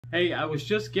Hey, I was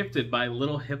just gifted by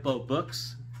Little Hippo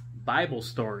Books Bible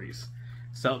stories.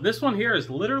 So this one here is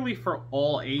literally for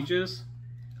all ages.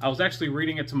 I was actually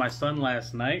reading it to my son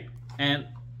last night, and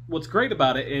what's great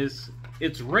about it is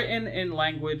it's written in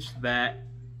language that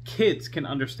kids can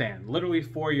understand. Literally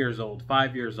 4 years old,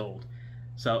 5 years old.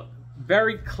 So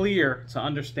very clear to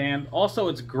understand. Also,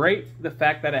 it's great the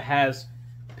fact that it has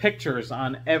pictures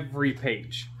on every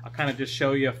page. I'll kind of just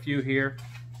show you a few here.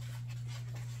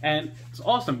 And it's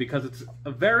awesome because it's a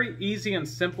very easy and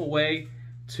simple way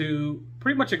to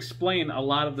pretty much explain a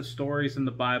lot of the stories in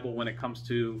the Bible when it comes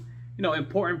to, you know,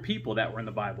 important people that were in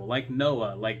the Bible, like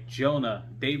Noah, like Jonah,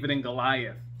 David and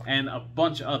Goliath, and a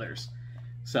bunch of others.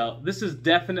 So this is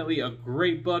definitely a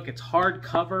great book. It's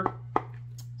hardcover.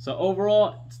 So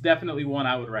overall, it's definitely one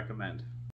I would recommend.